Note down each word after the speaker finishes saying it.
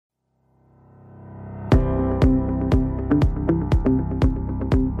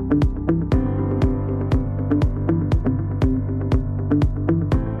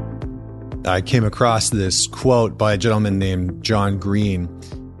I came across this quote by a gentleman named John Green,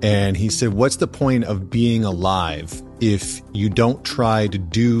 and he said, "What's the point of being alive if you don't try to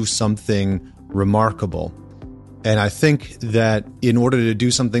do something remarkable?" And I think that in order to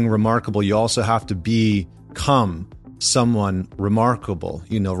do something remarkable, you also have to become someone remarkable.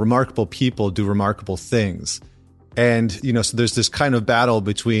 Remarkable people do remarkable things. And, so there's this kind of battle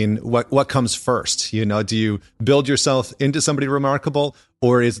between what comes first. Do you build yourself into somebody remarkable,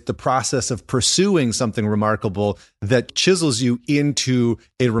 or is it the process of pursuing something remarkable that chisels you into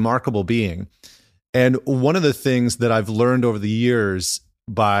a remarkable being? And one of the things that I've learned over the years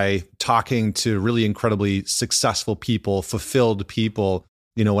by talking to really incredibly successful people, fulfilled people,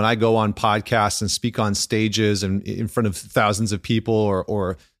 when I go on podcasts and speak on stages and in front of thousands of people,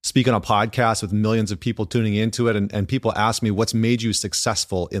 or speak on a podcast with millions of people tuning into it, and people ask me, what's made you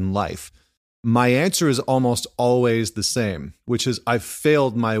successful in life? My answer is almost always the same, which is I've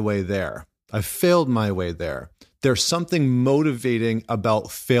failed my way there. I've failed my way there. There's something motivating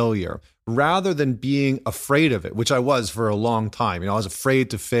about failure rather than being afraid of it, which I was for a long time. I was afraid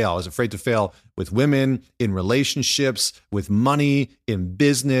to fail. I was afraid to fail with women, in relationships, with money, in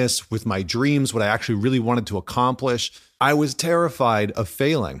business, with my dreams, what I actually really wanted to accomplish. I was terrified of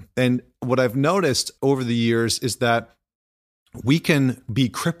failing. And what I've noticed over the years is that we can be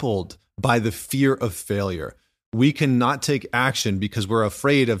crippled by the fear of failure. We cannot take action because we're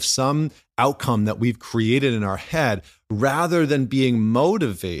afraid of some outcome that we've created in our head, rather than being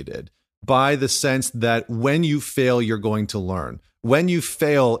motivated by the sense that when you fail, you're going to learn. When you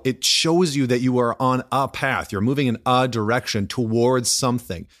fail, it shows you that you are on a path. You're moving in a direction towards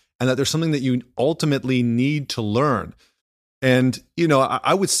something, and that there's something that you ultimately need to learn. And,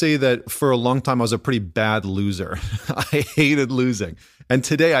 I would say that for a long time, I was a pretty bad loser. I hated losing. And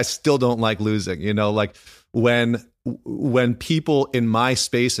today I still don't like losing. Like when people in my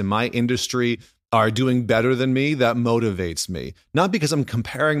space, in my industry, are doing better than me, that motivates me. Not because I'm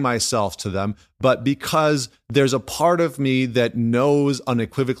comparing myself to them, but because there's a part of me that knows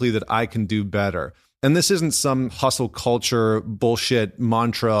unequivocally that I can do better. And this isn't some hustle culture bullshit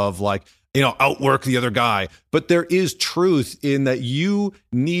mantra of like, outwork the other guy. But there is truth in that you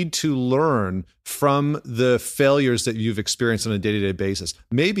need to learn from the failures that you've experienced on a day-to-day basis.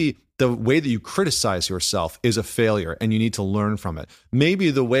 Maybe the way that you criticize yourself is a failure and you need to learn from it.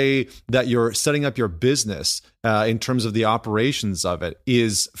 Maybe the way that you're setting up your business in terms of the operations of it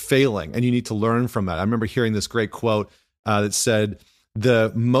is failing and you need to learn from it. I remember hearing this great quote that said,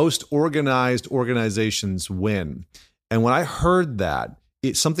 "The most organized organizations win." And when I heard that,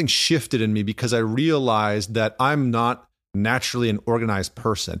 something shifted in me because I realized that I'm not naturally an organized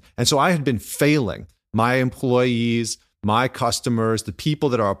person. And so I had been failing my employees, my customers, the people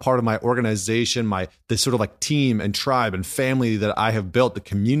that are a part of my organization, the sort of like team and tribe and family that I have built, the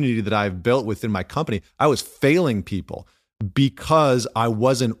community that I've built within my company. I was failing people because I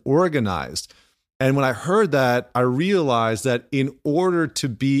wasn't organized. And when I heard that, I realized that in order to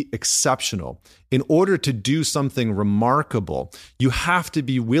be exceptional, in order to do something remarkable, you have to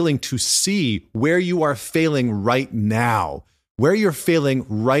be willing to see where you are failing right now, where you're failing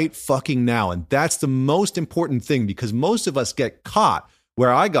right fucking now. And that's the most important thing, because most of us get caught.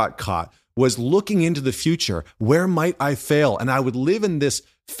 Where I got caught was looking into the future. Where might I fail? And I would live in this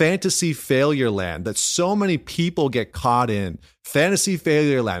fantasy failure land that so many people get caught in. Fantasy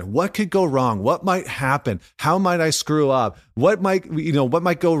failure land. What could go wrong? What might happen? How might I screw up? What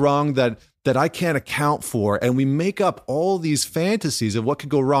might go wrong that I can't account for? And we make up all these fantasies of what could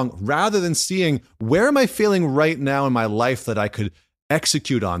go wrong rather than seeing, where am I failing right now in my life that I could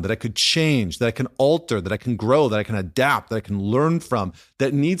execute on, that I could change, that I can alter, that I can grow, that I can adapt, that I can learn from,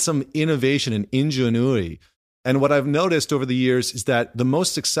 that needs some innovation and ingenuity. And what I've noticed over the years is that the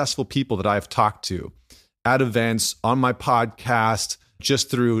most successful people that I've talked to at events, on my podcast, just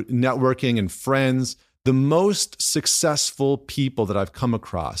through networking and friends, the most successful people that I've come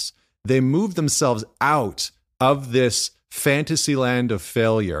across, they move themselves out of this fantasy land of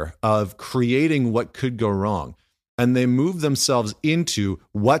failure, of creating what could go wrong. And they move themselves into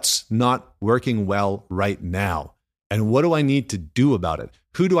what's not working well right now. And what do I need to do about it?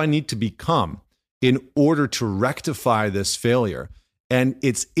 Who do I need to become in order to rectify this failure? And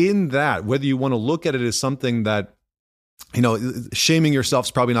it's in that, whether you want to look at it as something that, shaming yourself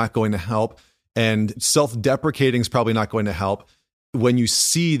is probably not going to help, and self-deprecating is probably not going to help when you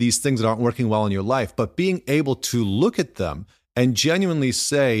see these things that aren't working well in your life, but being able to look at them and genuinely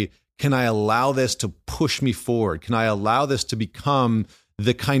say, can I allow this to push me forward? Can I allow this to become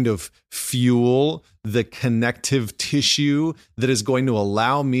the kind of fuel, the connective tissue that is going to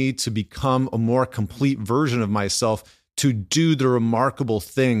allow me to become a more complete version of myself to do the remarkable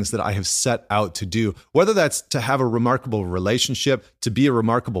things that I have set out to do, whether that's to have a remarkable relationship, to be a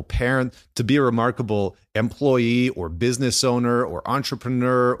remarkable parent, to be a remarkable employee or business owner or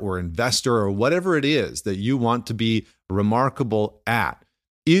entrepreneur or investor or whatever it is that you want to be remarkable at.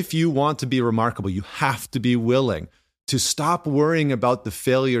 If you want to be remarkable, you have to be willing to stop worrying about the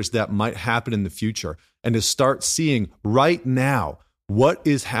failures that might happen in the future and to start seeing right now what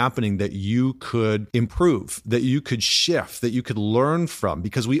is happening that you could improve, that you could shift, that you could learn from,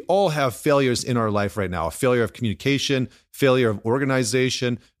 because we all have failures in our life right now, a failure of communication, failure of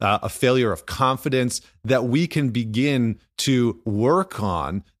organization, a failure of confidence that we can begin to work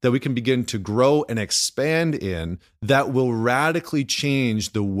on, that we can begin to grow and expand in, that will radically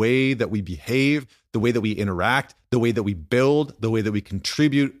change the way that we behave, the way that we interact, the way that we build, the way that we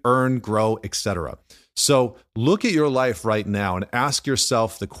contribute, earn, grow, etc. So look at your life right now and ask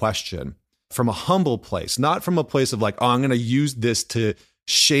yourself the question from a humble place, not from a place of like, oh, I'm going to use this to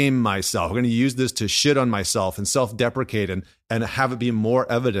shame myself. I'm going to use this to shit on myself and self-deprecate and have it be more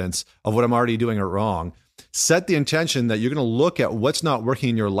evidence of what I'm already doing it wrong. Set the intention that you're going to look at what's not working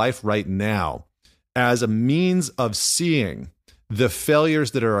in your life right now as a means of seeing the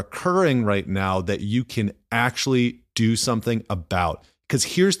failures that are occurring right now that you can actually do something about. Because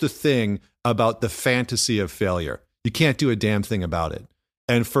here's the thing about the fantasy of failure. You can't do a damn thing about it.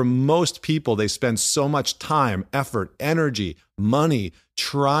 And for most people, they spend so much time, effort, energy, money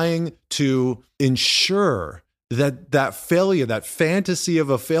trying to ensure that failure, that fantasy of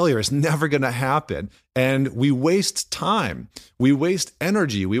a failure is never going to happen. And we waste time, we waste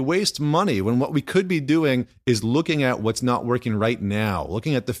energy, we waste money when what we could be doing is looking at what's not working right now,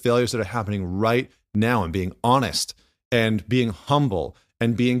 looking at the failures that are happening right now and being honest and being humble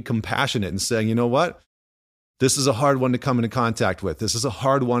and being compassionate and saying, you know what? This is a hard one to come into contact with. This is a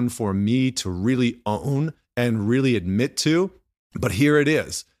hard one for me to really own and really admit to, but here it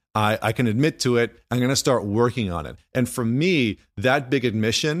is. I can admit to it. I'm going to start working on it. And for me, that big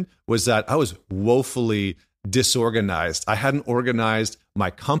admission was that I was woefully disorganized. I hadn't organized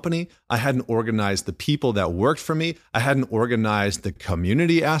my company. I hadn't organized the people that worked for me. I hadn't organized the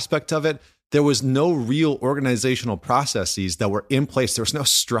community aspect of it. There was no real organizational processes that were in place. There was no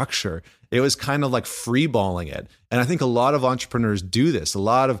structure. It was kind of like freeballing it. And I think a lot of entrepreneurs do this. A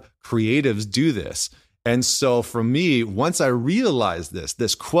lot of creatives do this. And so for me, once I realized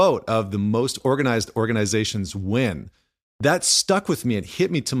this quote of the most organized organizations win, that stuck with me. It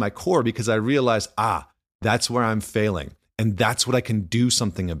hit me to my core because I realized, that's where I'm failing. And that's what I can do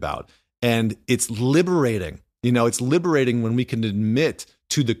something about. And it's liberating. It's liberating when we can admit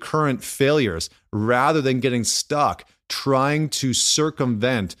to the current failures rather than getting stuck trying to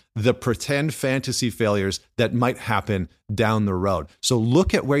circumvent the pretend fantasy failures that might happen down the road. So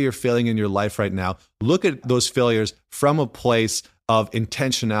look at where you're failing in your life right now. Look at those failures from a place of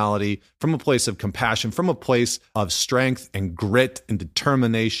intentionality, from a place of compassion, from a place of strength and grit and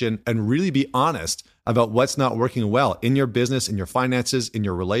determination, and really be honest about what's not working well in your business, in your finances, in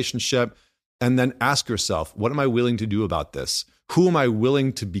your relationship. And then ask yourself, what am I willing to do about this? Who am I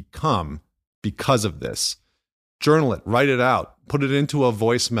willing to become because of this? Journal it, write it out, put it into a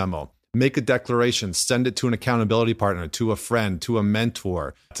voice memo, make a declaration, send it to an accountability partner, to a friend, to a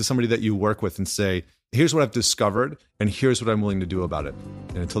mentor, to somebody that you work with and say, here's what I've discovered and here's what I'm willing to do about it.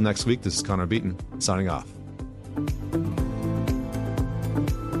 And until next week, this is Connor Beaton signing off.